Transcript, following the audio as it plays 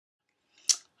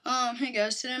Hey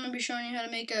guys, today I'm going to be showing you how to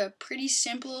make a pretty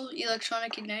simple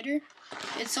electronic igniter.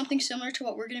 It's something similar to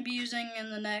what we're going to be using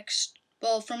in the next,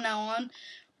 well, from now on.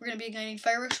 We're going to be igniting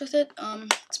fireworks with it.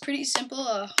 It's pretty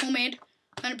simple, homemade,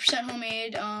 100%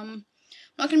 homemade. I'm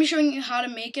not going to be showing you how to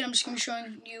make it, I'm just going to be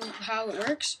showing you how it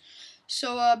works.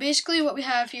 So basically what we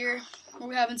have here, what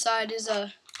we have inside is,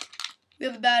 we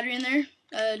have a battery in there,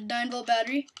 a 9-volt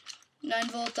battery,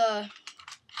 9-volt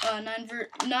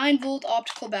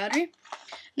optical battery.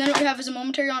 Then what we have is a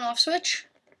momentary on-off switch,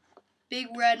 big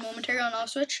red momentary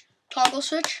on-off switch, toggle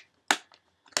switch,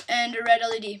 and a red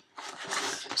LED.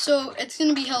 So it's going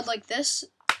to be held like this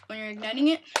when you're igniting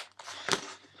it.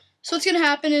 So what's going to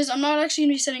happen is I'm not actually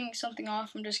going to be setting something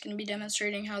off, I'm just going to be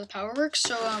demonstrating how the power works.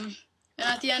 So and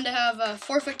at the end I have a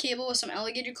 4-foot cable with some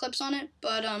alligator clips on it,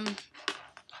 but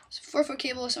 4-foot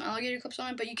cable with some alligator clips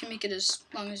on it, but you can make it as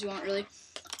long as you want, really.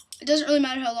 It doesn't really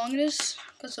matter how long it is,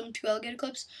 got some 2 alligator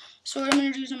clips. So what I'm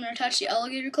going to do is I'm going to attach the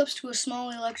alligator clips to a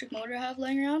small electric motor I have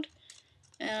laying around.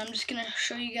 And I'm just going to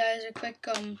show you guys a quick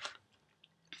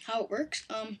how it works.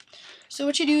 So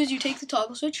what you do is you take the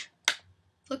toggle switch,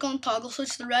 flick on the toggle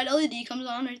switch, the red LED comes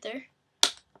on right there,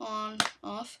 on,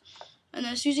 off. And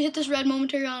then as soon as you hit this red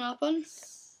momentary on off button,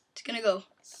 it's going to go.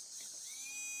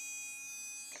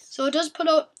 So it does put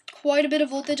out quite a bit of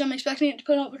voltage. I'm expecting it to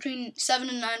put out between 7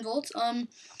 and 9 volts.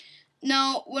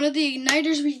 Now, one of the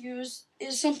igniters we use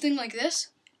is something like this.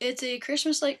 It's a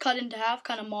Christmas light cut into half,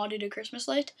 kind of modded a Christmas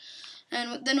light.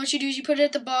 And then what you do is you put it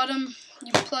at the bottom,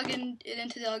 you plug it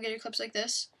into the alligator clips like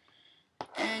this,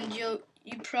 and you'd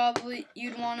flick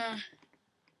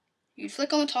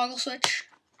on the toggle switch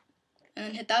and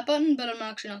then hit that button, but I'm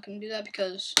actually not going to do that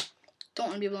because I don't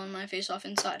want to be blowing my face off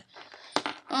inside.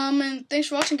 And thanks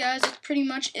for watching, guys. That's pretty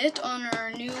much it on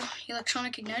our new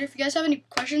electronic igniter. If you guys have any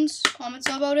questions, comments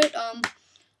about it,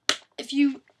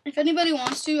 if anybody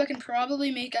wants to, I can probably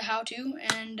make a how-to,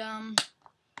 and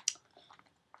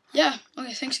yeah.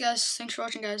 Okay, thanks guys. Thanks for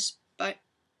watching, guys. Bye.